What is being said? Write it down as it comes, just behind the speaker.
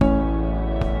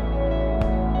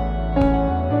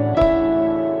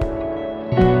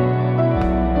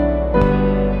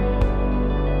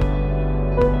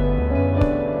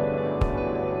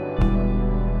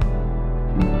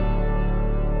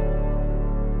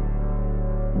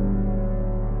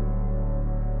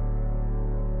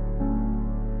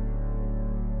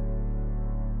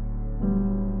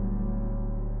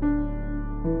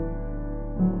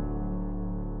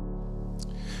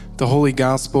The Holy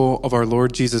Gospel of our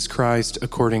Lord Jesus Christ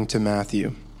according to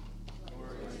Matthew.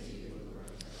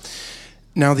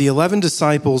 Now the 11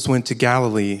 disciples went to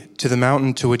Galilee, to the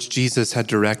mountain to which Jesus had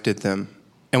directed them.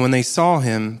 And when they saw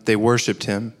him, they worshipped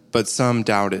him, but some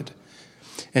doubted.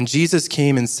 And Jesus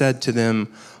came and said to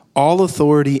them, "All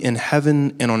authority in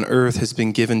heaven and on earth has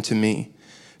been given to me.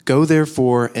 Go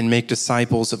therefore and make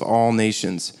disciples of all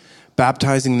nations,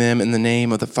 baptizing them in the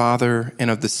name of the Father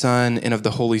and of the Son and of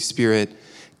the Holy Spirit,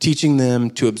 teaching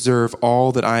them to observe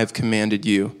all that I have commanded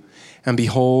you. And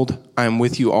behold, I am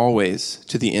with you always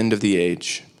to the end of the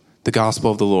age." The Gospel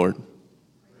of the Lord.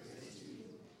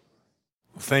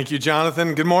 Thank you,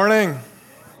 Jonathan. Good morning.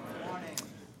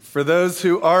 For those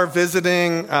who are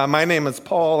visiting, my name is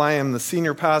Paul. I am the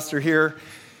senior pastor here,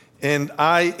 and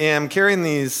I am carrying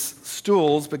these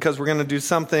stools because we're going to do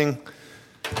something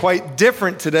quite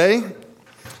different today.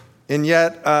 And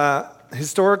yet,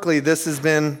 historically, this has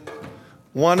been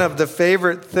one of the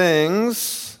favorite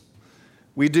things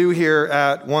we do here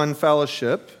at One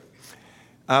Fellowship.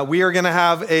 We are going to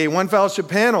have a One Fellowship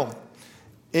panel,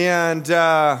 and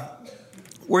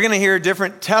we're going to hear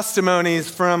different testimonies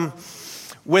from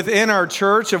within our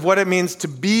church of what it means to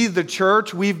be the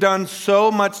church. We've done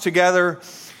so much together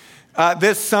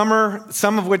this summer,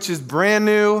 some of which is brand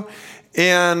new,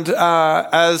 and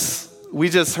as we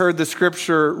just heard the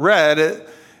scripture read,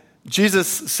 Jesus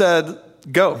said,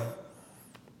 "Go.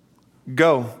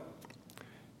 Go.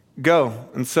 Go."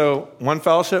 And so, One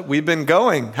Fellowship, we've been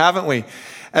going, haven't we?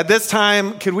 At this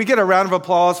time, could we get a round of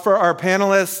applause for our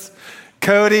panelists,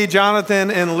 Cody,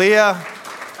 Jonathan, and Leah,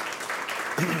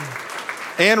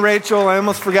 and Rachel. I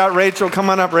almost forgot Rachel. Come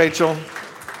on up, Rachel.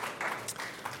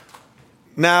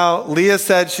 Now, Leah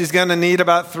said she's going to need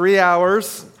about 3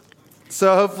 hours,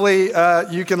 so hopefully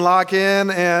you can lock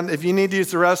in, and if you need to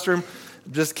use the restroom,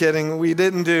 just kidding. We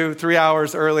didn't do 3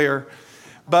 hours earlier.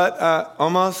 But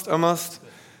almost.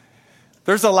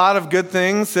 There's a lot of good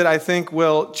things that I think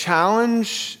will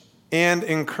challenge and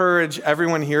encourage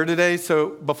everyone here today.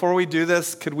 So before we do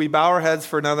this, could we bow our heads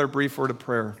for another brief word of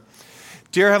prayer?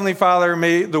 Dear Heavenly Father,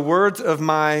 may the words of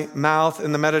my mouth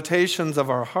and the meditations of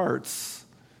our hearts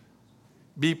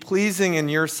be pleasing in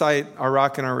your sight, our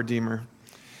rock and our Redeemer.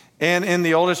 And in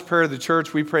the oldest prayer of the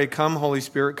church, we pray, "Come, Holy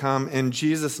Spirit, come." In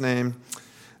Jesus' name,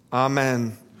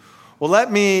 amen. Well,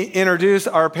 let me introduce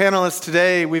our panelists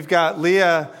today. We've got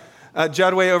Leah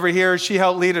Judway over here. She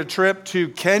helped lead a trip to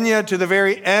Kenya, to the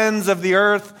very ends of the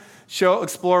earth. She'll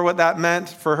explore what that meant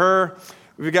for her.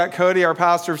 We've got Cody, our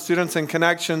pastor of Students and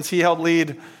Connections. He helped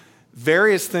lead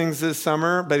various things this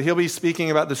summer, but he'll be speaking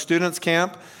about the students'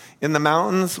 camp in the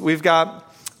mountains. We've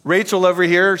got Rachel over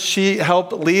here. She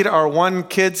helped lead our One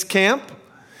Kids camp.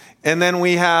 And then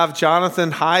we have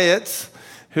Jonathan Hyatt,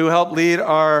 who helped lead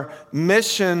our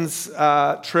missions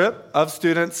trip of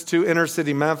students to inner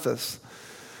city Memphis.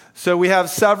 So we have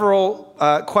several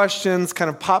questions, kind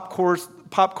of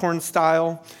popcorn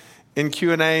style in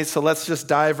Q&A, so let's just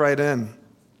dive right in.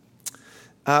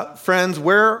 Friends,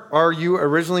 where are you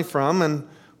originally from, and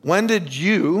when did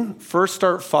you first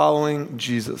start following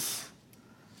Jesus?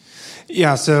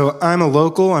 Yeah, so I'm a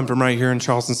local. I'm from right here in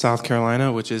Charleston, South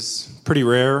Carolina, which is pretty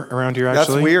rare around here,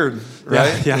 actually. That's weird,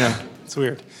 right? Yeah. It's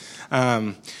weird.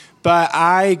 But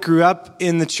I grew up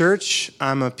in the church.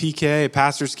 I'm a PK, a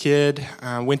pastor's kid.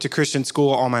 Went to Christian school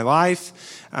all my life.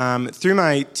 Through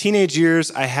my teenage years,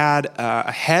 I had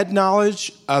a head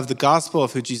knowledge of the gospel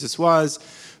of who Jesus was,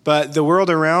 but the world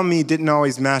around me didn't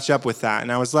always match up with that,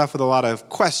 and I was left with a lot of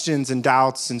questions and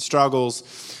doubts and struggles.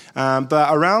 But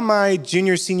around my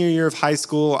senior year of high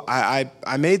school, I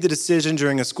made the decision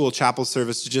during a school chapel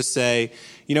service to just say,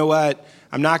 you know what?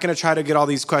 I'm not going to try to get all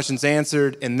these questions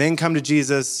answered and then come to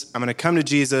Jesus. I'm going to come to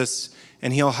Jesus,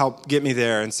 and he'll help get me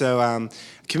there. And so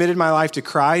committed my life to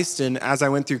Christ, and as I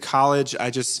went through college, I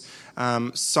just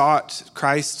sought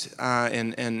Christ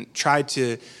and tried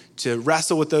to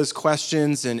wrestle with those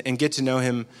questions and get to know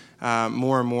him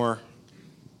more and more.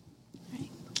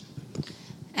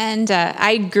 And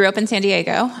I grew up in San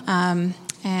Diego,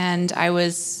 and I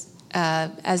was,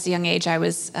 as a young age, I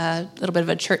was a little bit of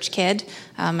a church kid.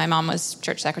 My mom was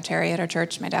church secretary at our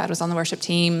church. My dad was on the worship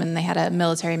team, and they had a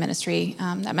military ministry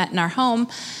that met in our home.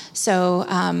 So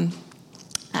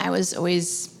I was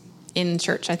always in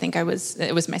church. I think it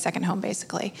was my second home,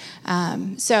 basically.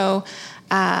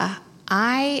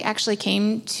 I actually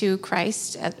came to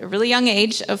Christ at a really young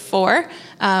age of 4.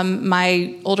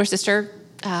 My older sister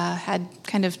had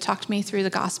kind of talked me through the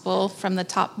gospel from the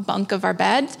top bunk of our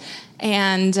bed.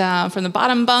 And from the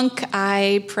bottom bunk,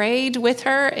 I prayed with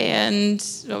her, and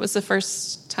it was the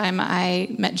first time I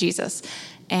met Jesus.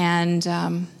 And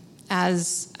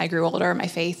as I grew older, my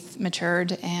faith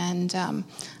matured, and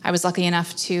I was lucky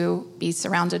enough to be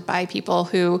surrounded by people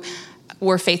who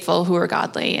were faithful, who were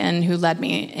godly, and who led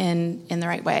me in the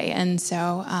right way. And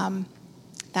so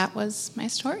that was my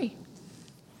story.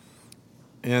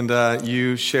 And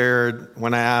you shared,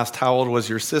 when I asked how old was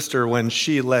your sister when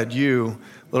she led you,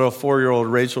 little 4-year-old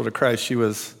Rachel, to Christ, she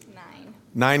was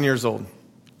 9 years old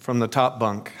from the top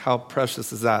bunk. How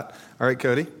precious is that? All right,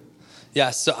 Cody?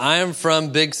 Yeah, so I am from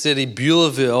big city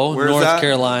Beulahville, Where's North that?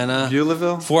 Carolina.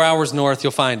 Beulahville? 4 hours north,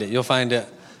 you'll find it. You'll find it.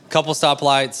 A couple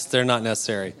stoplights, they're not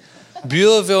necessary.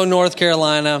 Beulahville, North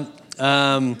Carolina.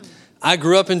 I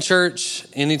grew up in church.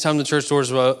 Anytime the church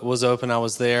doors was open, I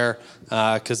was there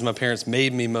because my parents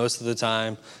made me most of the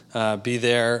time be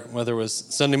there, whether it was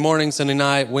Sunday morning, Sunday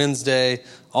night, Wednesday,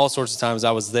 all sorts of times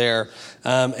I was there.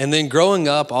 And then growing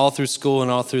up all through school and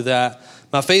all through that,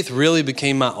 my faith really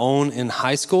became my own in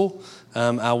high school.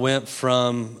 I went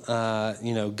from,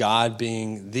 God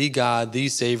being the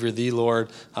Savior, the Lord,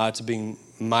 to being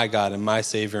my God and my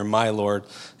Savior, my Lord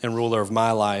and ruler of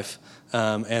my life.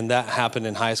 And that happened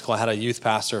in high school. I had a youth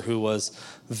pastor who was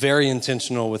very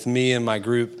intentional with me and my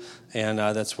group, and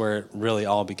that's where it really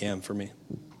all began for me.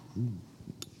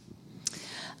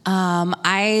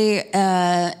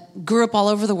 I grew up all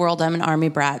over the world. I'm an Army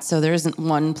brat, so there isn't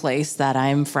one place that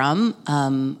I'm from.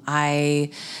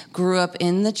 I grew up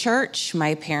in the church.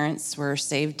 My parents were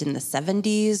saved in the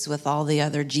 70s with all the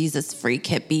other Jesus freak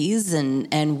hippies,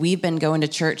 and we've been going to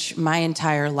church my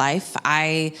entire life.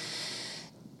 I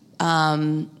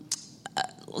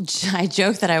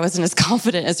joke that I wasn't as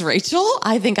confident as Rachel.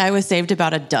 I think I was saved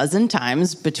about a dozen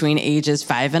times between ages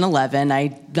 5 and 11.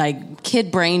 My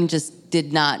kid brain just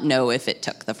did not know if it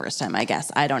took the first time, I guess.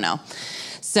 I don't know.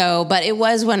 So, but it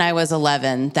was when I was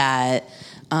 11 that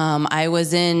I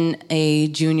was in a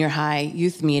junior high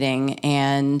youth meeting,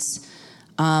 and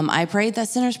I prayed that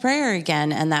sinner's prayer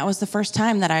again, and that was the first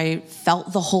time that I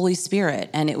felt the Holy Spirit,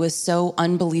 and it was so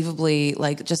unbelievably,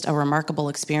 just a remarkable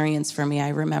experience for me. I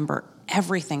remember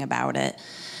everything about it,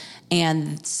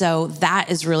 and so that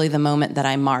is really the moment that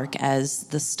I mark as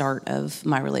the start of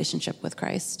my relationship with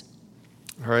Christ.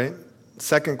 All right.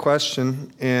 Second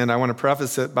question, and I want to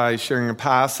preface it by sharing a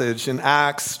passage in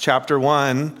Acts chapter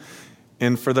 1,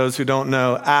 and for those who don't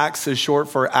know, Acts is short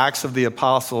for Acts of the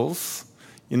Apostles.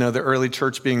 You know, the early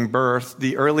church being birthed.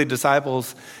 The early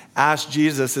disciples asked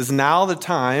Jesus, is now the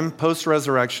time,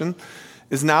 post-resurrection,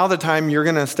 is now the time you're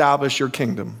going to establish your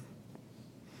kingdom?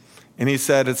 And he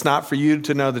said, it's not for you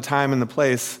to know the time and the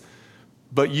place,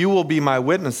 but you will be my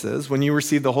witnesses when you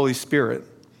receive the Holy Spirit.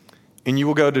 And you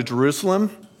will go to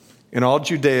Jerusalem, in all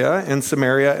Judea and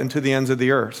Samaria, and to the ends of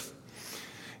the earth.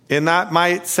 And that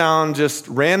might sound just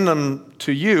random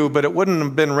to you, but it wouldn't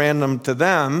have been random to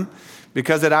them,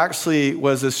 because it actually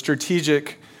was a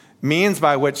strategic means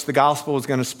by which the gospel was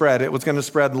going to spread. It was going to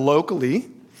spread locally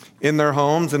in their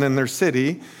homes and in their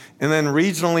city, and then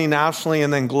regionally, nationally,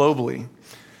 and then globally.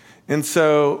 And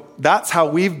so that's how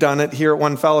we've done it here at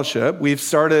One Fellowship. We've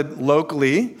started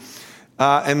locally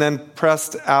and then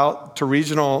pressed out to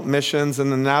regional missions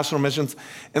and then national missions.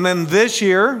 And then this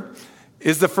year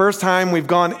is the first time we've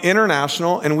gone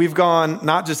international, and we've gone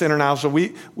not just international,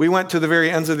 we went to the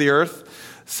very ends of the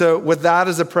earth. So with that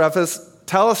as a preface,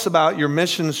 tell us about your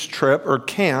missions trip or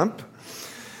camp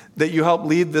that you helped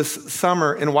lead this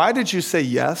summer, and why did you say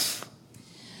yes?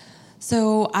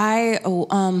 So I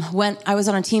was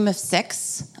on a team of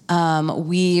 6.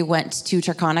 We went to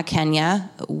Turkana, Kenya,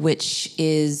 which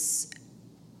is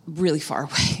really far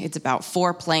away. It's about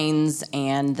 4 planes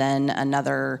and then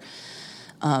another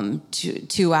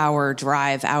 2-hour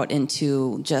drive out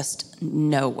into just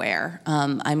nowhere.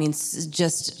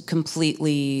 Just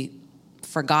completely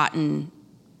forgotten,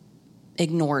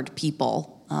 ignored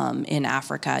people in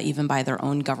Africa, even by their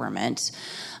own government.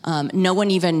 No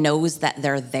one even knows that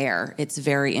they're there. It's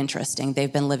very interesting.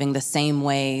 They've been living the same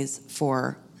ways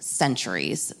for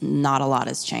centuries. Not a lot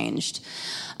has changed.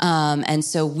 And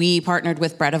so we partnered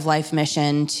with Bread of Life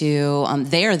Mission to,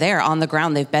 they are there on the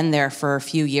ground. They've been there for a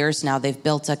few years now. They've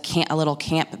built a little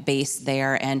camp base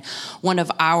there. And one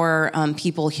of our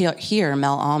people here,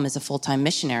 Mel Alm, is a full-time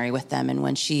missionary with them. And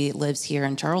when she lives here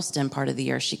in Charleston, part of the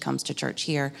year, she comes to church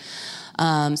here.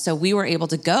 So we were able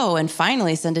to go and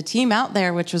finally send a team out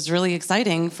there, which was really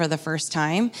exciting for the first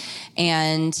time.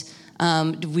 And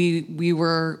We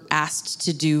were asked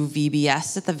to do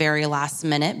VBS at the very last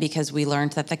minute because we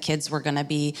learned that the kids were going to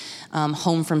be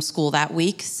home from school that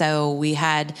week. So we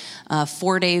had a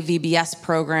 4-day VBS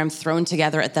program thrown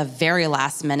together at the very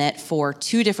last minute for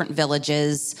 2 different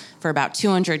villages for about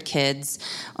 200 kids.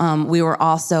 We were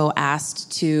also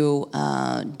asked to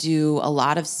do a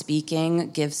lot of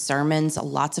speaking, give sermons,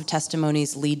 lots of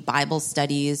testimonies, lead Bible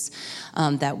studies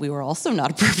that we were also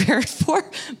not prepared for,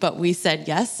 but we said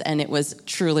yes, and it was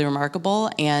truly remarkable,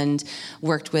 and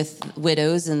worked with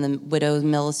widows in the widow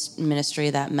ministry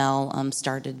that Mel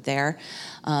started there.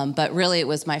 But really, it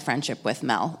was my friendship with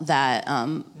Mel that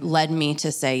led me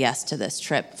to say yes to this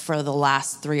trip. For the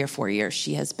last 3 or 4 years,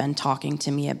 she has been talking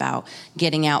to me about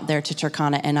getting out there to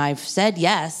Turkana, and I've said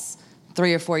yes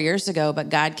 3 or 4 years ago, but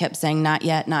God kept saying, not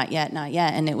yet, not yet, not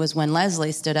yet. And it was when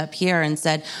Leslie stood up here and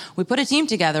said, we put a team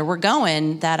together, we're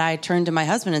going, that I turned to my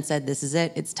husband and said, this is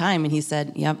it, it's time. And he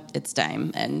said, yep, it's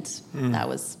time. And that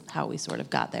was how we sort of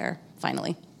got there,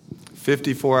 finally.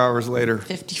 54 hours later.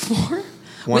 54?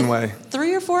 One way.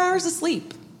 3 or 4 hours of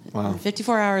sleep. Wow.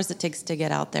 54 hours it takes to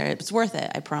get out there. It's worth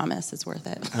it, I promise, it's worth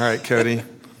it. All right, Cody.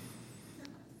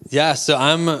 Yeah, so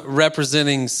I'm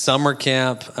representing summer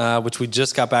camp, which we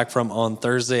just got back from on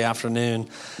Thursday afternoon.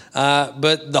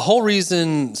 But the whole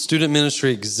reason student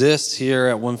ministry exists here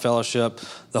at One Fellowship,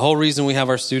 the whole reason we have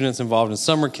our students involved in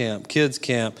summer camp, kids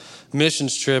camp,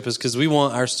 missions trip, is because we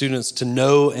want our students to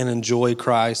know and enjoy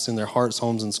Christ in their hearts,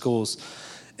 homes, and schools.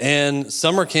 And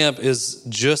summer camp is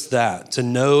just that, to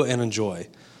know and enjoy.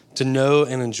 To know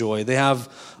and enjoy. They have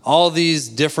all these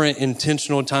different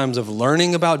intentional times of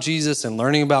learning about Jesus and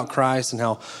learning about Christ and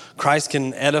how Christ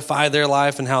can edify their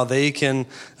life and how they can,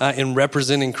 in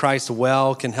representing Christ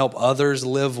well, can help others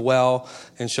live well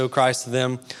and show Christ to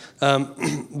them.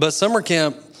 But summer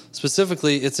camp,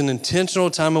 specifically, it's an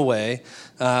intentional time away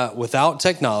without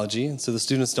technology, and so the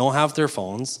students don't have their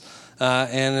phones.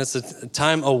 And it's a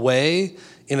time away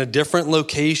in a different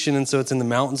location, and so it's in the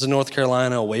mountains of North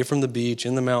Carolina, away from the beach,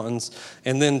 in the mountains,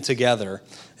 and then together.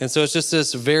 And so it's just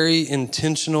this very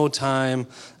intentional time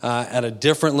at a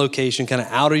different location, kind of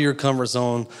out of your comfort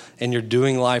zone, and you're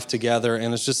doing life together.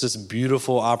 And it's just this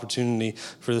beautiful opportunity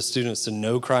for the students to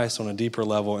know Christ on a deeper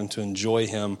level and to enjoy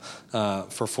him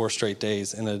for 4 straight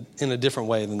days in a different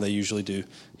way than they usually do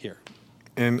here.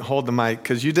 And hold the mic,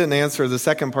 because you didn't answer the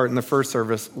second part in the first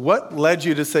service. What led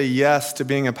you to say yes to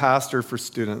being a pastor for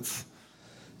students?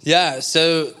 Yeah,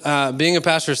 so being a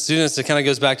pastor of students, it kind of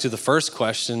goes back to the first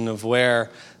question of where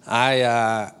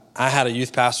I had a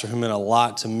youth pastor who meant a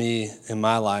lot to me in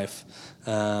my life,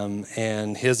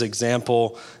 and his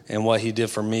example and what he did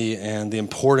for me and the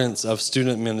importance of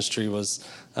student ministry was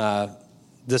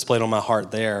displayed on my heart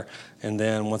there. And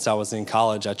then once I was in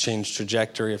college, I changed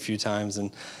trajectory a few times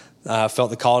and felt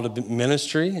the call to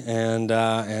ministry, and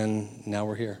now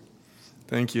we're here.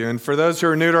 Thank you. And for those who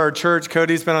are new to our church,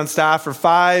 Cody's been on staff for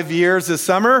 5 years this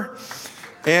summer.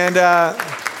 And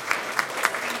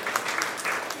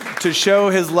to show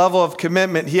his level of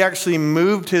commitment, he actually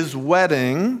moved his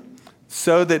wedding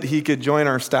so that he could join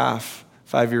our staff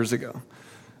 5 years ago.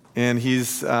 And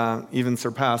he's even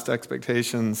surpassed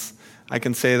expectations. I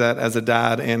can say that as a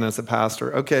dad and as a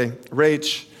pastor. Okay,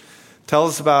 Rach, tell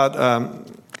us about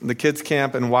the kids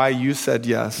camp and why you said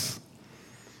yes.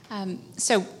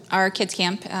 So our kids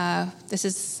camp, this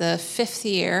is the 5th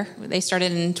year. They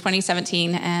started in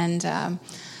 2017, and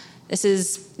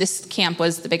this camp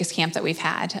was the biggest camp that we've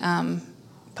had.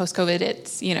 Post-COVID,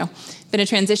 it's been a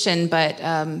transition, but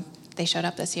they showed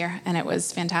up this year, and it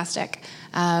was fantastic.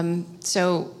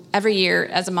 So every year,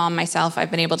 as a mom myself,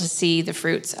 I've been able to see the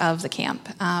fruits of the camp.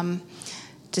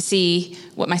 To see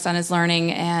what my son is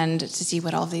learning and to see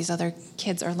what all of these other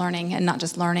kids are learning, and not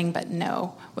just learning, but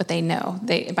know what they know.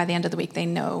 By the end of the week, they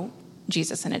know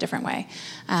Jesus in a different way.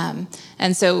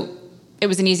 And so it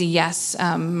was an easy yes.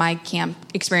 My camp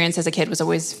experience as a kid was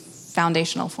always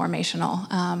foundational,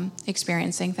 formational,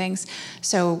 experiencing things.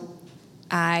 So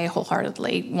I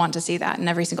wholeheartedly want to see that in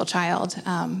every single child,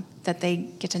 that they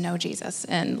get to know Jesus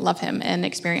and love him and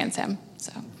experience him.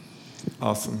 So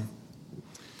Awesome.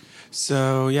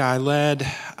 So, I led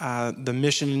the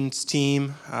missions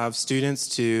team of students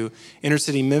to Inner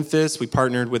City Memphis. We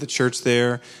partnered with a church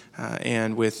there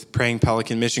and with Praying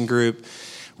Pelican Mission Group.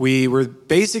 We were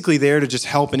basically there to just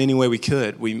help in any way we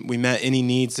could. We met any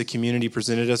needs the community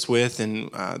presented us with,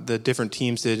 and the different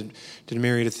teams did a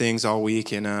myriad of things all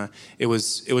week, and it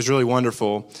was really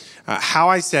wonderful. How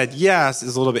I said yes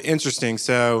is a little bit interesting.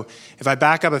 So if I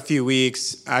back up a few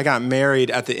weeks, I got married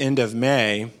at the end of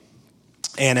May.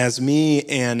 And as me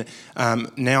and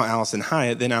now Allison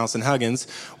Hyatt, then Allison Huggins,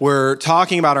 were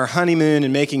talking about our honeymoon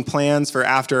and making plans for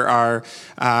after our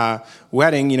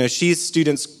wedding, she's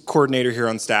students coordinator here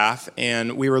on staff,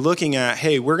 and we were looking at,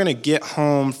 hey, we're going to get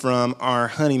home from our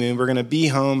honeymoon. We're going to be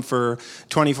home for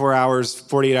 24 hours,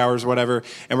 48 hours, whatever,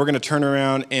 and we're going to turn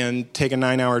around and take a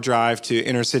 9-hour drive to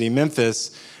inner city Memphis.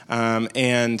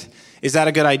 And is that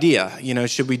a good idea?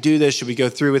 Should we do this? Should we go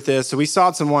through with this? So we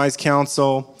sought some wise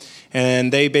counsel.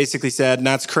 And they basically said,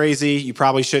 that's crazy. You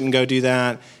probably shouldn't go do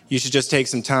that. You should just take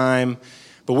some time.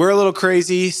 But we're a little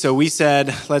crazy, so we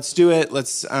said, let's do it.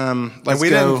 Let's and we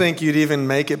go. didn't think you'd even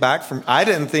make it back I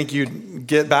didn't think you'd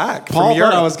get back Paul from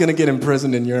Europe. thought I was going to get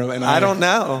imprisoned in Europe. And I don't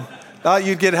know. Thought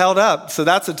you'd get held up. So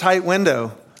that's a tight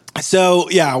window. So,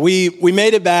 yeah, we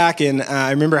made it back, and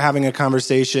I remember having a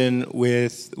conversation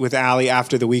with Allie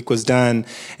after the week was done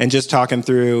and just talking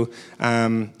through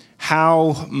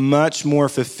how much more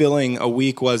fulfilling a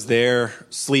week was there,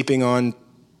 sleeping on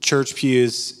church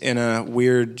pews in a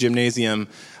weird gymnasium,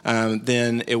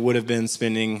 than it would have been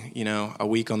spending, a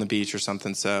week on the beach or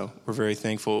something. So we're very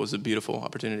thankful. It was a beautiful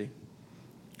opportunity.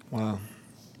 Wow.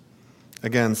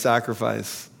 Again,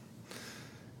 sacrifice.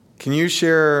 Can you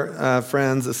share,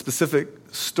 friends, a specific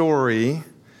story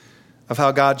of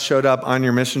how God showed up on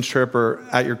your mission trip or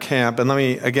at your camp? And let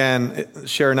me, again,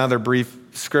 share another brief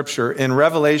scripture. In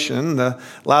Revelation, the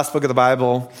last book of the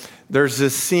Bible, there's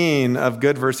this scene of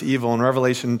good versus evil in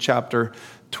Revelation chapter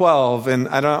 12. And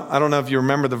I don't know if you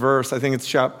remember the verse. I think it's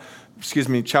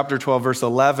chapter 12, verse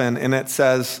 11. And it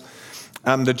says,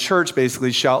 the church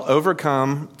basically shall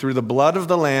overcome through the blood of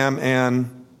the Lamb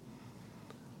and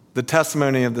the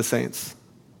testimony of the saints.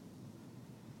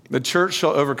 The church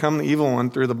shall overcome the evil one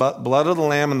through the blood of the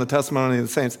Lamb and the testimony of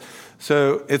the saints.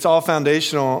 So it's all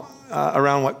foundational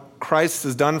around what Christ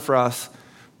has done for us.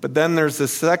 But then there's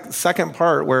this second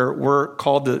part where we're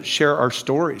called to share our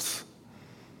stories.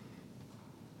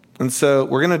 And so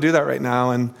we're going to do that right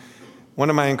now. And one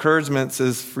of my encouragements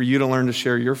is for you to learn to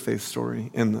share your faith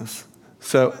story in this.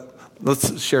 So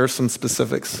let's share some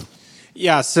specifics.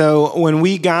 Yeah, so when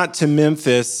we got to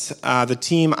Memphis, the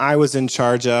team I was in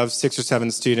charge of, 6 or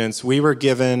 7 students, we were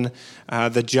given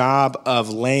the job of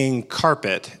laying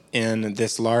carpet in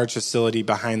this large facility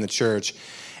behind the church.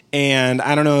 And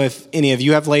I don't know if any of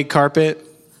you have laid carpet.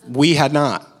 We had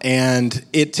not. And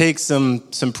it takes some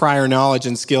prior knowledge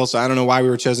and skill, so I don't know why we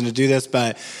were chosen to do this,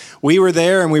 but we were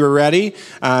there and we were ready.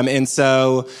 And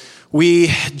so we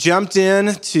jumped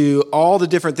in to all the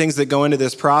different things that go into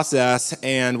this process,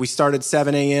 and we started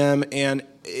 7 a.m. And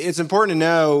it's important to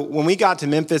know, when we got to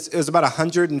Memphis, it was about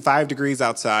 105 degrees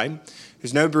outside.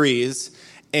 There's no breeze,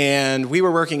 and we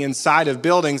were working inside of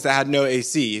buildings that had no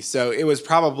AC. So it was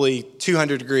probably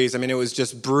 200 degrees. I mean, it was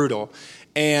just brutal.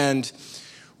 And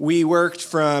we worked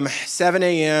from 7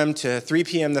 a.m. to 3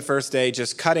 p.m. the first day,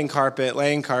 just cutting carpet,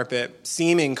 laying carpet,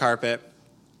 seaming carpet,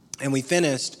 and we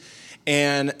finished.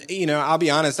 And, I'll be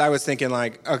honest, I was thinking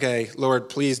okay, Lord,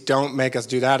 please don't make us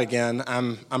do that again.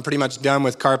 I'm pretty much done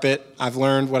with carpet. I've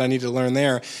learned what I need to learn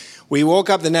there. We woke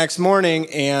up the next morning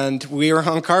and we were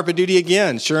on carpet duty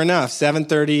again. Sure enough,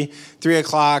 7:30, 3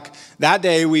 o'clock. That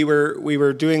day we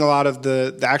were doing a lot of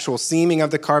the actual seaming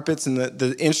of the carpets, and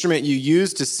the instrument you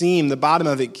use to seam, the bottom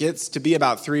of it gets to be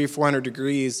about 300 or 400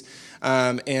 degrees.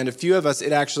 And a few of us,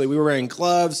 we were wearing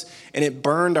gloves, and it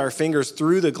burned our fingers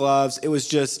through the gloves. It was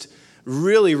just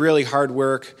really, really hard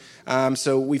work.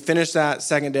 So we finished that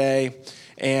second day,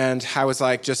 and I was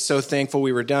just so thankful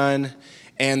we were done.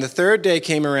 And the third day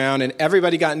came around, and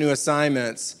everybody got new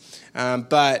assignments.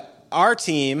 But our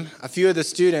team, a few of the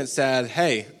students said,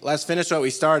 hey, let's finish what we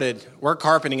started. We're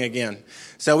carpeting again.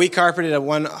 So we carpeted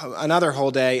another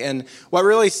whole day. And what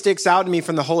really sticks out to me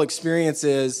from the whole experience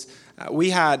is we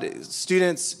had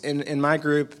students in my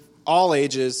group, all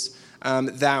ages,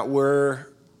 that were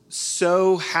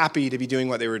so happy to be doing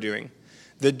what they were doing.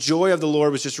 The joy of the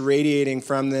Lord was just radiating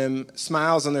from them,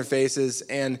 smiles on their faces,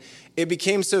 and it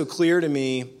became so clear to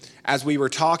me as we were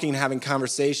talking and having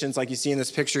conversations, like you see in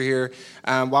this picture here,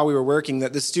 while we were working,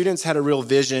 that the students had a real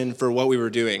vision for what we were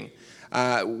doing.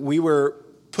 We were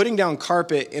putting down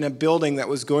carpet in a building that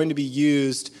was going to be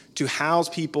used to house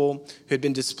people who had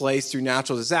been displaced through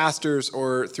natural disasters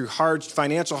or through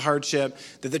financial hardship,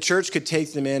 that the church could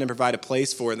take them in and provide a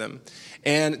place for them.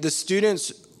 And the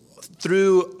students,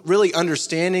 through really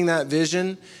understanding that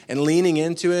vision and leaning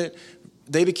into it,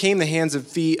 they became the hands and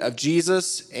feet of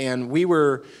Jesus. And we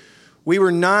were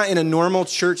not in a normal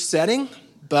church setting,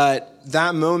 but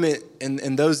that moment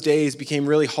and those days became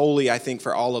really holy, I think,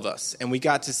 for all of us. And we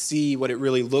got to see what it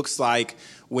really looks like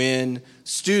when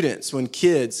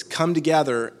kids come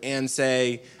together and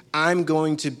say, I'm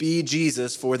going to be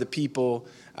Jesus for the people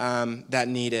that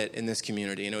need it in this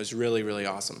community. And it was really, really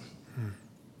awesome.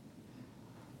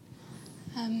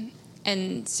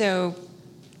 And so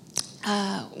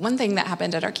one thing that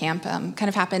happened at our camp kind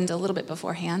of happened a little bit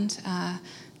beforehand.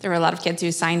 There were a lot of kids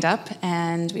who signed up,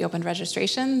 and we opened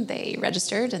registration. They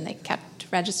registered, and they kept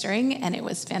registering, and it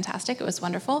was fantastic. It was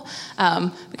wonderful.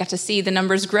 We got to see the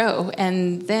numbers grow,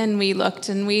 and then we looked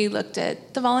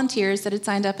at the volunteers that had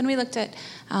signed up, and we looked at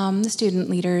the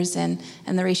student leaders, and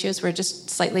the ratios were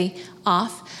just slightly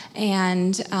off.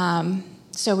 And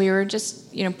so we were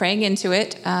just, praying into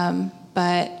it,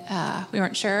 but we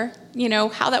weren't sure,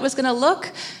 how that was going to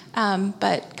look.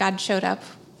 But God showed up,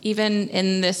 even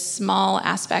in this small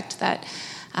aspect that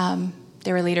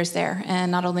there were leaders there.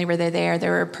 And not only were they there, they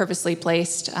were purposely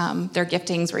placed. Their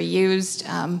giftings were used.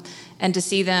 And to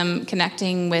see them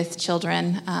connecting with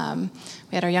children.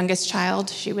 We had our youngest child.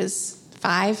 She was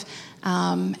 5.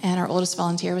 And our oldest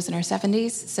volunteer was in her 70s.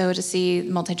 So to see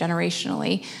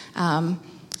multi-generationally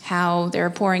how they're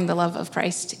pouring the love of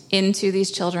Christ into these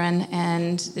children,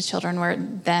 and the children were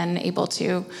then able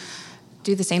to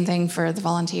do the same thing for the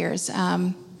volunteers.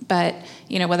 But,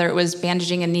 whether it was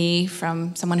bandaging a knee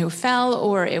from someone who fell,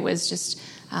 or it was just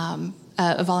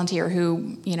a volunteer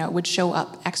who, would show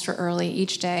up extra early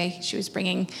each day. She was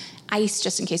bringing ice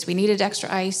just in case we needed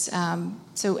extra ice.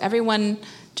 So everyone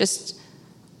just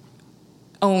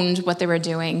owned what they were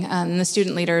doing. And the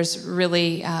student leaders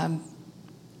really,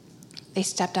 they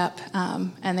stepped up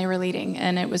and they were leading.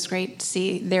 And it was great to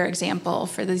see their example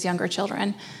for these younger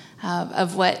children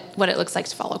of what it looks like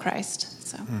to follow Christ.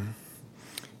 So.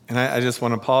 And I just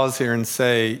want to pause here and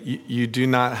say, you do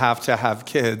not have to have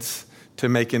kids to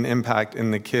make an impact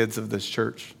in the kids of this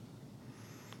church.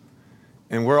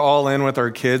 And we're all in with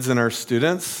our kids and our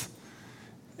students.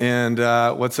 And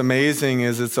what's amazing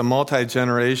is it's a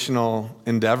multi-generational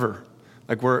endeavor.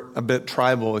 Like, we're a bit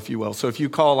tribal, if you will. So if you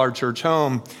call our church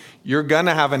home, you're going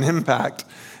to have an impact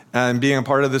and being a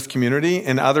part of this community,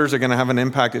 and others are going to have an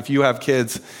impact if you have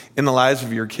kids in the lives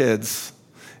of your kids.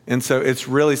 And so it's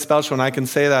really special, and I can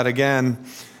say that again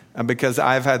because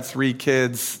I've had 3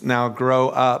 kids now grow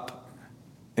up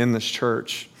in this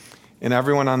church. And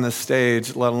everyone on this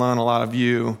stage, let alone a lot of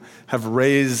you, have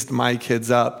raised my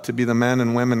kids up to be the men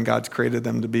and women God's created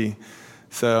them to be.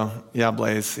 So, yeah,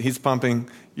 Blaze, he's pumping.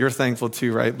 You're thankful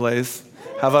too, right, Blaze?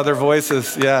 Have other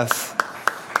voices? Yes.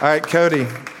 All right, Cody,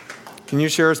 can you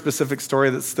share a specific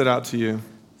story that stood out to you?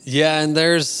 Yeah, and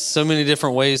there's so many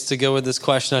different ways to go with this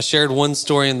question. I shared one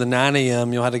story in the 9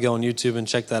 a.m. You'll have to go on YouTube and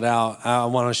check that out. I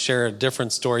want to share a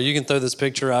different story. You can throw this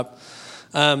picture up.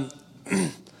 How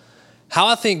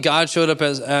I think God showed up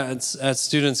at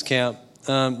students camp.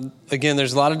 Again,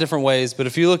 there's a lot of different ways, but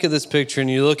if you look at this picture and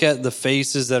you look at the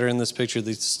faces that are in this picture,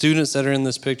 the students that are in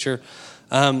this picture,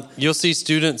 you'll see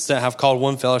students that have called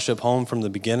One Fellowship home from the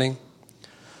beginning.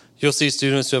 You'll see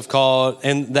students who have called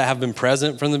and that have been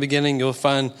present from the beginning. You'll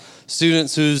find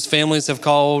students whose families have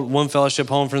called One Fellowship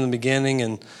home from the beginning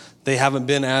and they haven't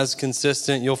been as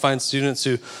consistent. You'll find students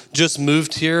who just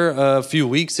moved here a few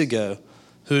weeks ago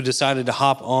who decided to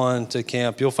hop on to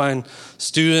camp. You'll find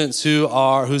students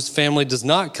whose family does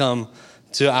not come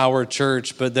to our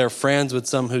church, but they're friends with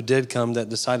some who did come that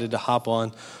decided to hop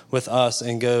on with us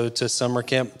and go to summer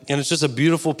camp. And it's just a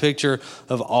beautiful picture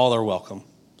of all are welcome.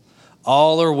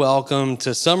 All are welcome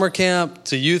to summer camp,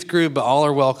 to youth group, but all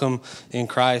are welcome in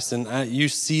Christ. And you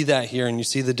see that here, and you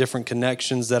see the different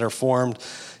connections that are formed.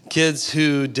 Kids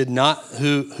who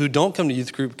don't come to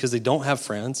youth group because they don't have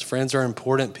friends. Friends are an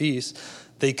important piece.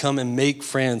 They come and make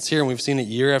friends here, and we've seen it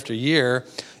year after year.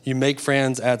 You make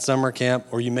friends at summer camp,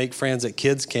 or you make friends at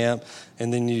kids camp,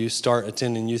 and then you start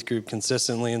attending youth group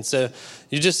consistently. And so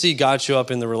you just see God show up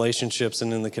in the relationships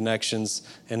and in the connections,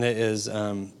 and it is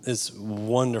it's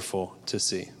wonderful to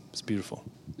see. It's beautiful.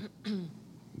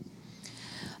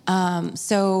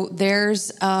 So there's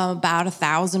about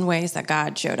 1,000 ways that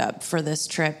God showed up for this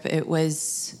trip. It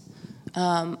was,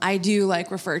 I do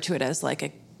refer to it as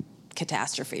a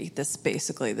catastrophe,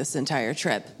 this entire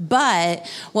trip. But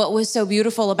what was so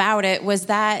beautiful about it was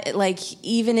that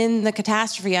even in the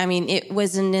catastrophe, it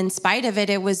wasn't in spite of it,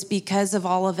 it was because of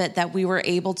all of it that we were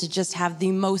able to just have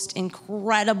the most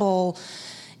incredible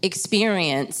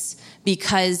experience,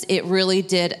 because it really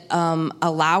did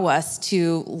allow us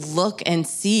to look and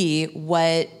see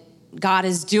what God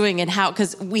is doing and how,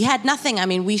 because we had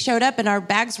nothing. We showed up and our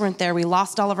bags weren't there. We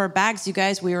lost all of our bags, you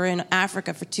guys. We were in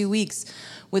Africa for 2 weeks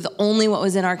with only what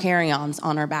was in our carry-ons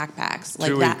on our backpacks.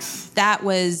 2 weeks. That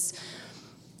was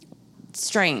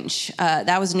strange.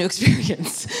 That was a new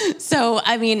experience. So,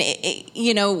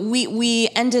 we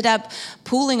ended up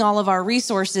pooling all of our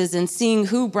resources and seeing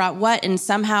who brought what, and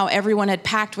somehow everyone had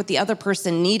packed what the other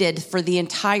person needed for the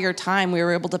entire time. We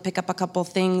were able to pick up a couple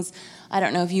things. I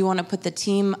don't know if you want to put the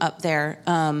team up there.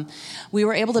 We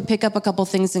were able to pick up a couple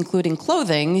things, including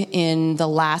clothing, in the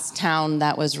last town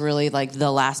that was really like the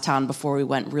last town before we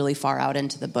went really far out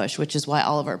into the bush, which is why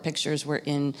all of our pictures were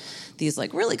in these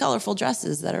like really colorful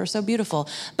dresses that are so beautiful.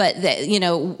 But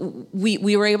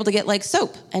we were able to get like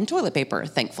soap and toilet paper,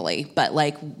 thankfully. But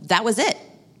like that was it,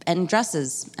 and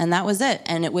dresses, and that was it.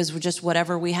 And it was just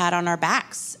whatever we had on our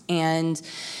backs. And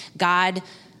God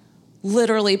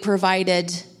literally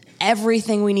provided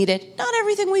everything we needed. Not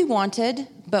everything we wanted,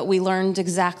 but we learned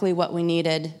exactly what we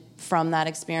needed from that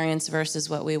experience versus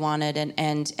what we wanted,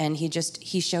 and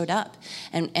he showed up.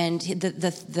 And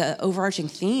the overarching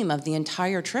theme of the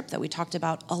entire trip that we talked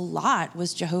about a lot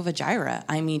was Jehovah Jireh.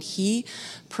 I mean, he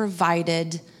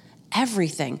provided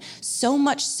everything, so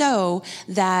much so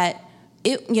that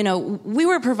we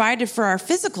were provided for our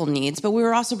physical needs, but we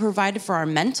were also provided for our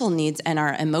mental needs and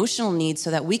our emotional needs so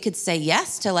that we could say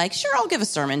yes to like, sure, I'll give a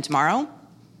sermon tomorrow.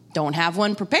 Don't have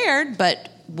one prepared, but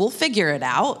we'll figure it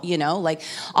out, like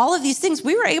all of these things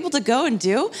we were able to go and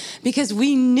do because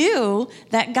we knew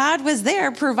that God was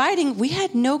there providing. We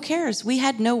had no cares. We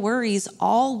had no worries.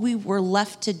 All we were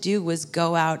left to do was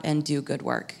go out and do good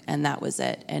work. And that was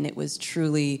it. And it was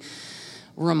truly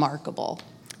remarkable.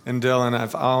 And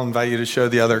Dylan, I'll invite you to show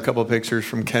the other couple pictures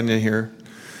from Kenya here.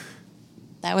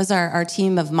 That was our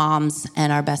team of moms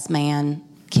and our best man,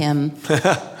 Kim.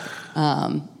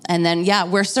 And then,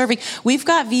 we're serving. We've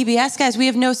got VBS, guys. We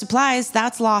have no supplies.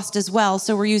 That's lost as well.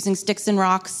 So we're using sticks and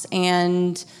rocks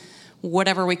and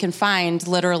whatever we can find,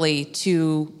 literally,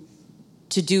 to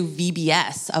do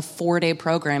VBS, a 4-day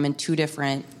program in 2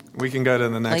 different We can go to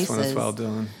the next places. one as well,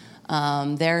 Dylan.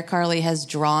 There, Carly has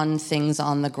drawn things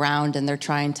on the ground, and they're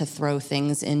trying to throw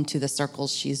things into the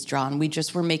circles she's drawn. We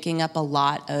just were making up a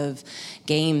lot of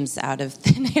games out of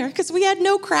thin air because we had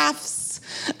no crafts.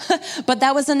 But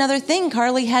that was another thing.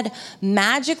 Carly had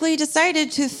magically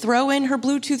decided to throw in her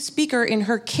Bluetooth speaker in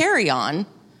her carry-on.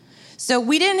 So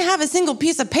we didn't have a single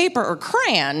piece of paper or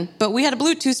crayon, but we had a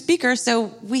Bluetooth speaker,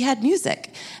 so we had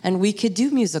music. And we could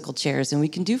do musical chairs, and we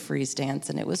can do freeze dance,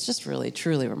 and it was just really,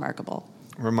 truly remarkable.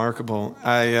 Remarkable.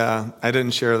 I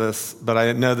didn't share this, but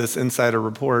I know this insider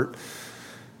report.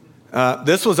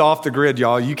 This was off the grid,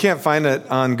 y'all. You can't find it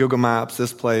on Google Maps,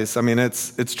 this place. I mean,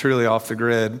 it's truly off the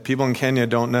grid. People in Kenya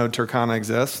don't know Turkana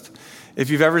exists.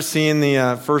 If you've ever seen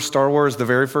the first Star Wars, the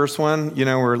very first one,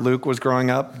 where Luke was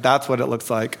growing up, that's what it looks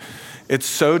like. It's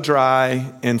so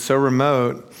dry and so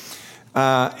remote.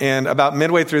 And about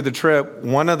midway through the trip,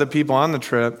 one of the people on the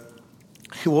trip,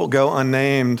 who will go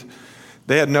unnamed,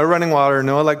 they had no running water,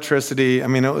 no electricity. I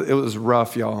mean, it was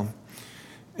rough, y'all.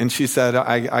 And she said,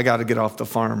 I got to get off the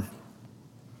farm.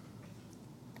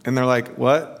 And they're like,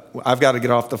 what? I've got to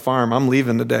get off the farm. I'm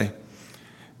leaving today.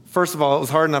 First of all, it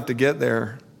was hard enough to get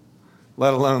there,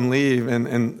 let alone leave.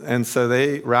 And so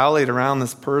they rallied around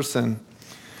this person.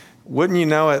 Wouldn't you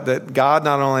know it, that God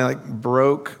not only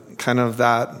broke kind of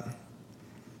that,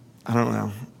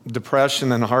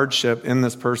 depression and hardship in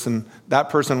this person. That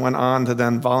person went on to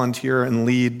then volunteer and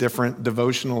lead different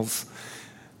devotionals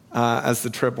as the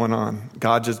trip went on.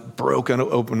 God just broke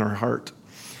open her heart.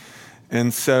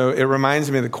 And so it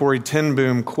reminds me of the Corrie ten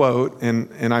Boom quote,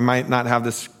 and I might not have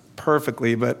this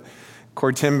perfectly, but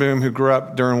Corrie ten Boom, who grew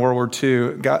up during World War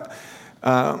II,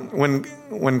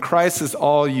 when Christ is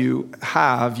all you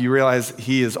have, you realize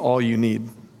he is all you need.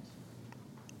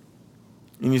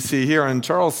 And you see here in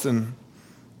Charleston,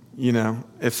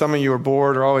 if some of you are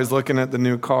bored or always looking at the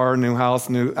new car, new house,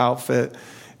 new outfit,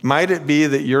 might it be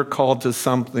that you're called to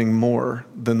something more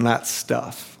than that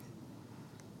stuff?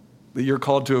 That you're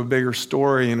called to a bigger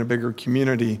story and a bigger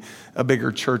community, a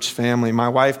bigger church family. My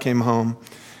wife came home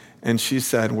and she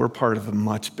said, we're part of a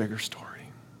much bigger story.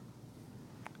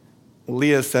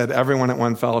 Leah said, everyone at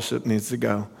One Fellowship needs to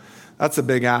go. That's a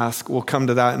big ask. We'll come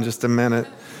to that in just a minute.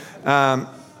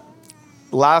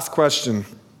 Last question.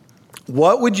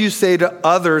 What would you say to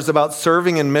others about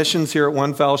serving in missions here at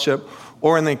One Fellowship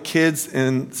or in the kids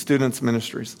and students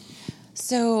ministries?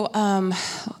 So,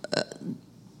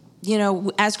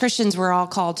 as Christians, we're all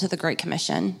called to the Great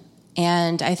Commission.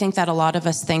 And I think that a lot of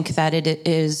us think that it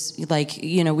is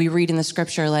we read in the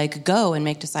scripture, go and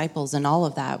make disciples and all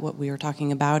of that, what we were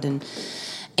talking about. And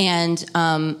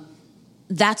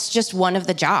that's just one of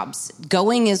the jobs.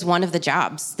 Going is one of the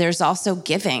jobs. There's also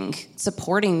giving,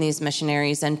 supporting these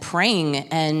missionaries and praying.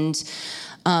 And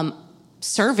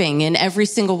serving in every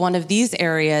single one of these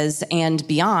areas and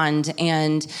beyond.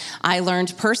 And I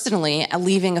learned personally,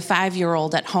 leaving a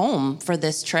 5-year-old at home for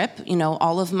this trip,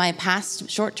 all of my past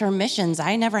short-term missions,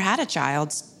 I never had a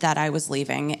child that I was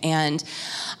leaving. And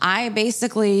I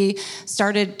basically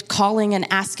started calling and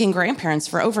asking grandparents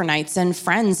for overnights and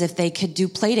friends if they could do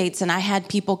play dates. And I had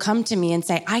people come to me and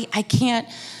say, I can't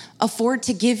afford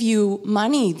to give you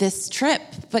money this trip,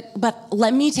 but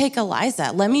let me take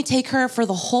Eliza. Let me take her for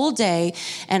the whole day,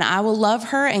 and I will love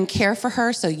her and care for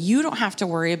her so you don't have to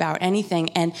worry about anything.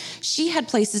 And she had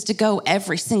places to go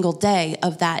every single day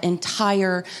of that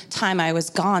entire time I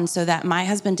was gone, so that my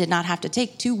husband did not have to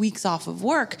take 2 weeks off of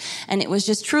work. And it was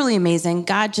just truly amazing.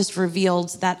 God just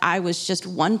revealed that I was just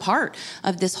one part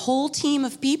of this whole team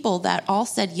of people that all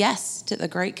said yes to the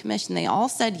Great Commission. They all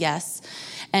said yes.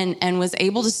 And was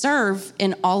able to serve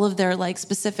in all of their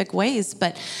specific ways.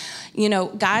 But,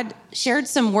 God shared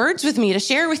some words with me to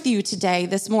share with you today,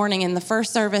 this morning in the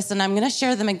first service. And I'm going to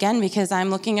share them again because I'm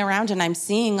looking around and I'm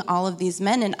seeing all of these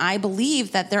men. And I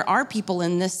believe that there are people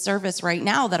in this service right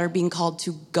now that are being called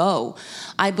to go.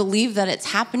 I believe that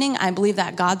it's happening. I believe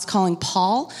that God's calling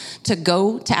Paul to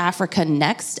go to Africa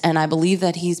next. And I believe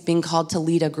that he's being called to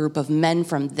lead a group of men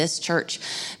from this church.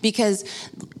 Because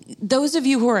those of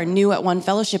you who are new at One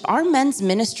Fellowship, our men's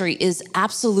ministry is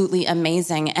absolutely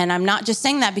amazing. And I'm not just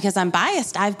saying that because I'm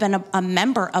biased. I've been a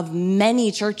member of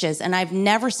many churches, and I've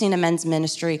never seen a men's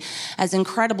ministry as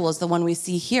incredible as the one we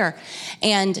see here.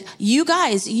 And you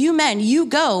guys, you men, you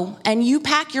go and you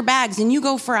pack your bags and you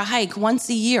go for a hike once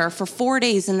a year for 4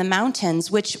 days in the mountains,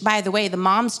 which, by the way, the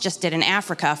moms just did in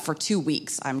Africa for 2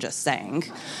 weeks, I'm just saying.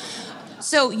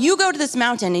 So you go to this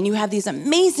mountain and you have these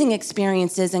amazing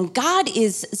experiences, and God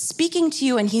is speaking to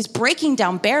you, and he's breaking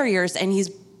down barriers, and he's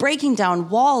breaking down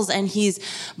walls, and he's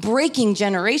breaking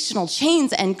generational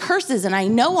chains and curses. And I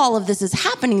know all of this is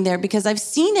happening there because I've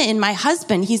seen it in my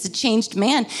husband. He's a changed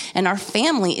man, and our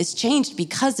family is changed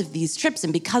because of these trips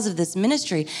and because of this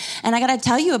ministry. And I got to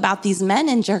tell you about these men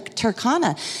in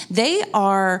Turkana. They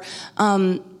are...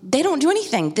 they don't do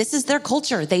anything. This is their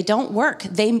culture. They don't work.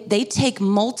 They take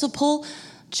multiple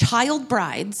child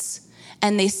brides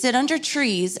and they sit under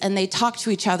trees and they talk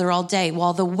to each other all day,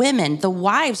 while the women, the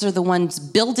wives, are the ones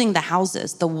building the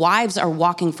houses. The wives are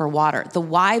walking for water. The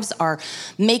wives are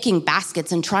making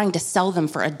baskets and trying to sell them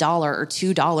for $1 or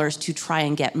 $2 to try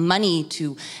and get money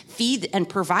to feed and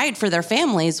provide for their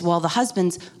families, while the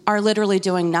husbands are literally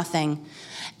doing nothing.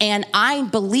 And I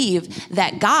believe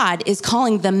that God is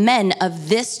calling the men of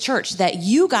this church, that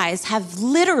you guys have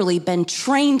literally been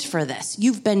trained for this.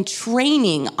 You've been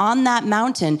training on that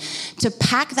mountain to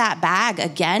pack that bag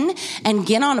again and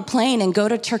get on a plane and go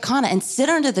to Turkana and sit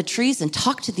under the trees and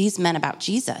talk to these men about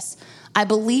Jesus. I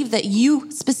believe that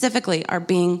you specifically are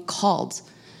being called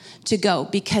to go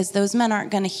because those men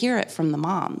aren't going to hear it from the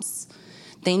moms.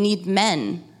 They need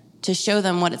men to show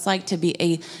them what it's like to be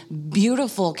a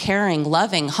beautiful, caring,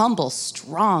 loving, humble,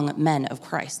 strong men of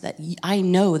Christ that I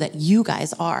know that you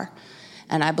guys are.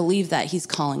 And I believe that he's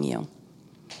calling you.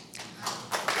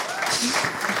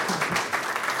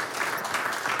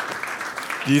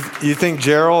 You think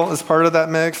Gerald is part of that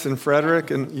mix, and Frederick,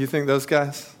 and you think those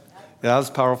guys? Yeah, that was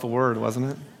a powerful word,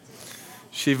 wasn't it?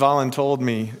 She voluntold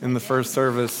me in the first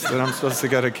service that I'm supposed to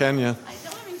go to Kenya. I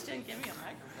told him he shouldn't give me a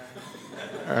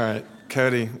microphone. All right.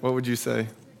 Cody, what would you say?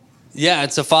 Yeah,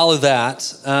 to follow that,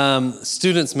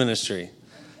 students ministry.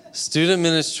 Student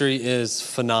ministry is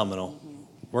phenomenal.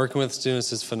 Working with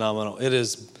students is phenomenal. It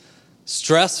is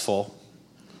stressful,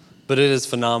 but it is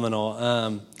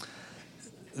phenomenal.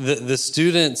 The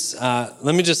students,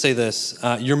 let me just say this,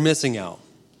 you're missing out.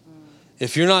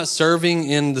 If you're not serving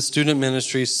in the student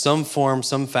ministry, some form,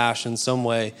 some fashion, some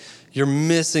way, you're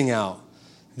missing out.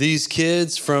 These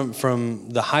kids from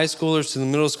the high schoolers to the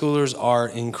middle schoolers are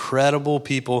incredible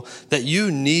people that you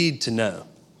need to know.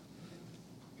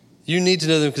 You need to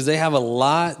know them because they have a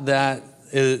lot that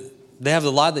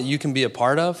you can be a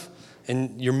part of,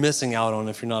 and you're missing out on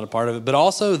if you're not a part of it. But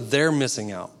also, they're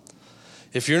missing out.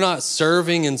 If you're not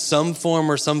serving in some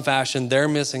form or some fashion, they're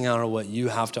missing out on what you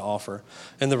have to offer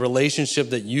and the relationship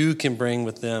that you can bring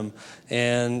with them.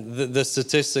 And the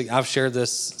statistic, I've shared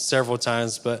this several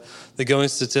times, but the going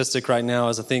statistic right now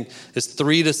is, I think, is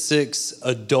 3 to 6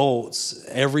 adults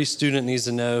every student needs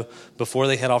to know before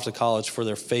they head off to college for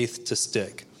their faith to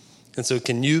stick. And so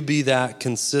can you be that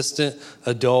consistent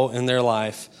adult in their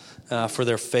life for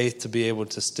their faith to be able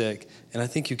to stick? And I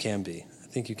think you can be.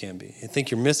 I think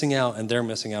you're missing out, and they're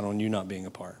missing out on you not being a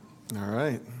part. All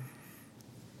right.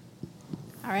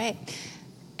 All right.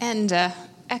 And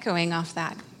echoing off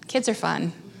that, kids are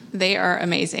fun. They are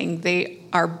amazing. They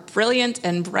are brilliant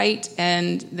and bright,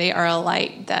 and they are a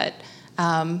light that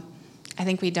I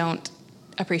think we don't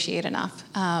appreciate enough.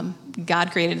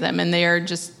 God created them, and they are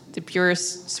just the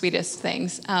purest, sweetest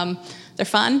things. They're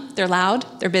fun, they're loud,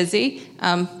 they're busy,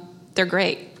 they're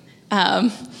great.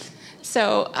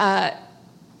 So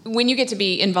when you get to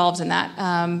be involved in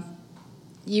that,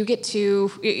 you get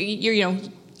to,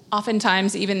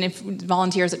 oftentimes, even if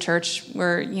volunteers at church,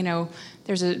 where,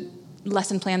 there's a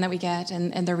lesson plan that we get,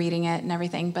 and they're reading it and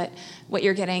everything, but what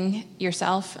you're getting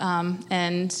yourself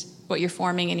and what you're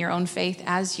forming in your own faith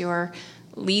as you're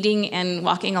leading and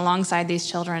walking alongside these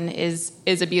children is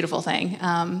a beautiful thing.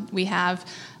 We have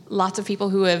lots of people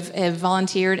who have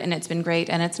volunteered, and it's been great.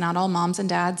 And it's not all moms and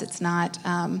dads. It's not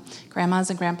grandmas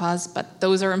and grandpas, but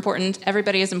those are important.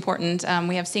 Everybody is important.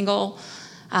 We have single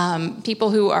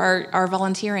people who are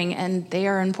volunteering, and they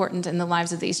are important in the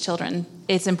lives of these children.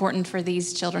 It's important for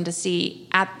these children to see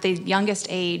at the youngest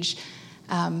age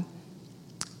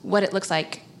what it looks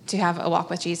like to have a walk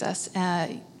with Jesus.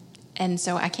 And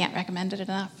so I can't recommend it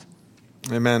enough.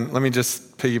 Amen. Let me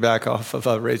just piggyback off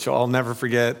of Rachel. I'll never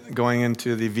forget going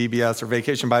into the VBS, or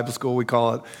Vacation Bible School, we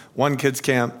call it, one kids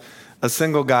camp, a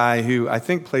single guy who I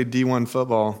think played D1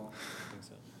 football.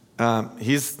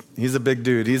 He's a big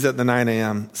dude. He's at the 9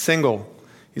 a.m. Single.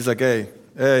 He's like,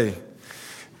 hey,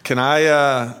 can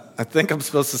I think I'm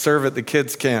supposed to serve at the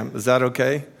kids camp. Is that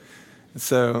okay?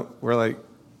 So we're like,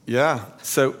 yeah.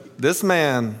 So this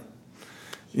man,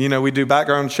 we do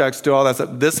background checks, do all that stuff.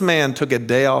 This man took a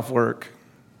day off work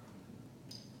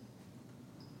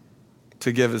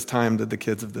to give his time to the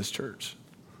kids of this church.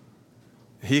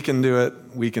 He can do it.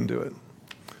 We can do it.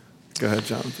 Go ahead,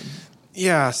 Jonathan.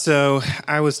 Yeah, so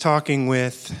I was talking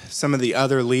with some of the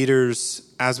other leaders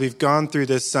as we've gone through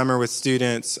this summer with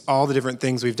students, all the different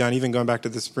things we've done, even going back to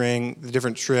the spring, the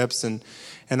different trips and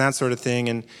that sort of thing.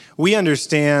 And we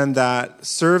understand that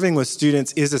serving with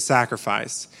students is a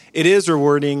sacrifice. It is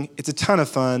rewarding. It's a ton of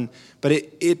fun, but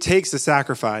it takes a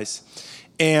sacrifice.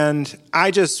 And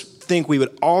I just think we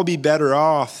would all be better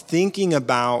off thinking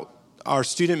about our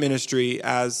student ministry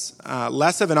as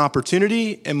less of an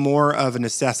opportunity and more of a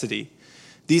necessity.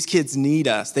 These kids need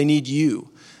us. They need you.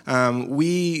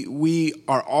 We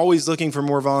are always looking for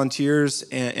more volunteers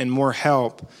and more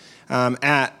help.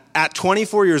 At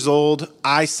 24 years old,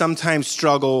 I sometimes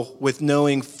struggle with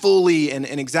knowing fully and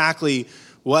exactly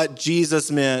what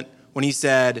Jesus meant when he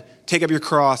said, take up your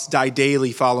cross, die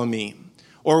daily, follow me.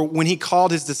 Or when he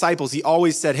called his disciples, he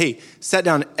always said, hey, set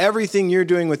down everything you're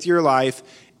doing with your life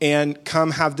and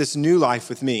come have this new life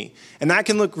with me. And that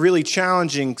can look really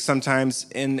challenging sometimes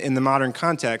in the modern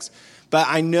context. But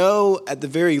I know at the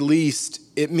very least,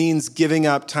 it means giving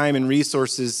up time and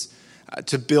resources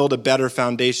to build a better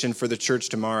foundation for the church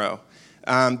tomorrow.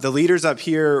 The leaders up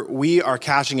here, we are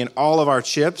cashing in all of our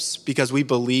chips because we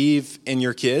believe in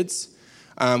your kids.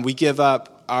 We give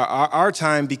up our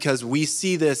time because we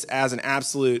see this as an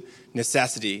absolute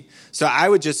necessity. So I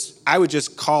would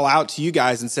just call out to you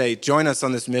guys and say, join us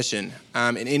on this mission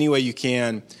in any way you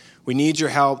can. We need your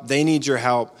help. They need your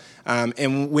help.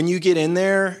 And when you get in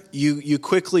there, you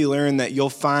quickly learn that you'll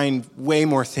find way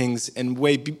more things and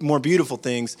more beautiful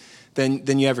things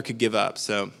than you ever could give up.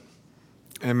 So,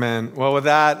 amen. Well, with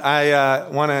that, I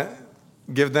want to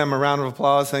give them a round of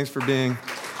applause. Thanks for being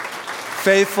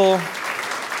faithful.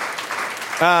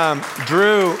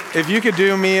 Drew, if you could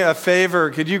do me a favor,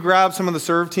 could you grab some of the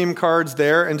serve team cards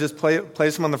there and just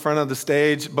place them on the front of the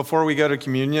stage before we go to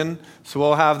communion? So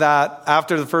we'll have that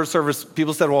after the first service.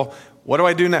 People said, well, what do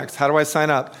I do next? How do I sign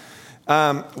up?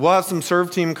 We'll have some serve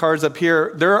team cards up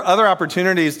here. There are other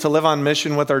opportunities to live on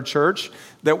mission with our church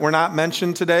that were not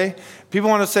mentioned today. People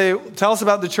want to say, tell us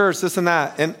about the church, this and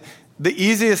that. And the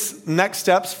easiest next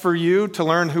steps for you to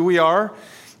learn who we are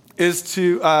is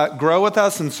to grow with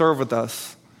us and serve with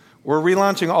us. We're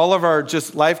relaunching all of our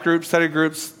just life groups, study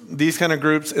groups, these kind of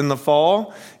groups in the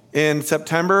fall, in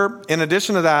September. In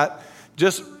addition to that,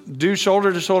 just do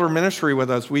shoulder-to-shoulder ministry with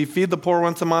us. We feed the poor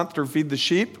once a month through Feed the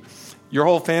Sheep. Your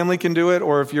whole family can do it,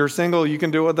 or if you're single, you can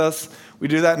do it with us. We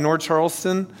do that in North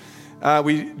Charleston.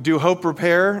 We do Hope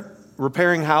Repair,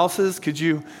 repairing houses. Could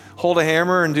you hold a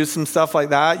hammer and do some stuff like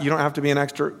that? You don't have to be an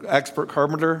expert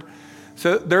carpenter.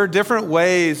 So there are different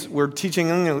ways we're teaching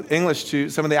English to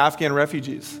some of the Afghan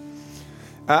refugees.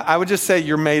 I would just say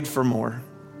you're made for more.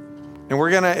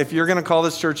 And if you're gonna call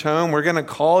this church home, we're gonna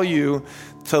call you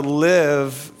to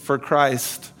live for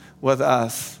Christ with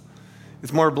us.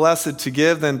 It's more blessed to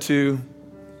give than to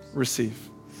receive.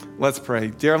 Let's pray.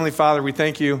 Dear Heavenly Father, we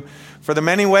thank you for the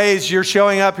many ways you're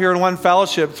showing up here in One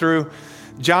Fellowship through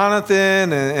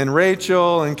Jonathan and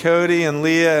Rachel and Cody and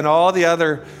Leah and all the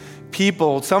other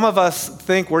people. Some of us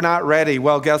think we're not ready.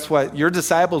 Well, guess what? Your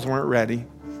disciples weren't ready.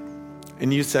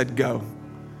 And you said, go.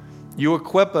 You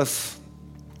equip us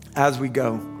as we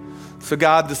go. So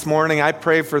God, this morning, I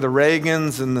pray for the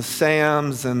Reagans and the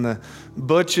Sams and the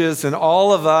Butches and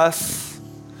all of us.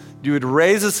 You would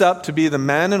raise us up to be the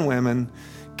men and women,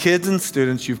 kids and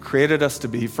students you've created us to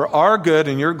be for our good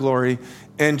and your glory.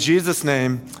 In Jesus'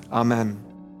 name, amen.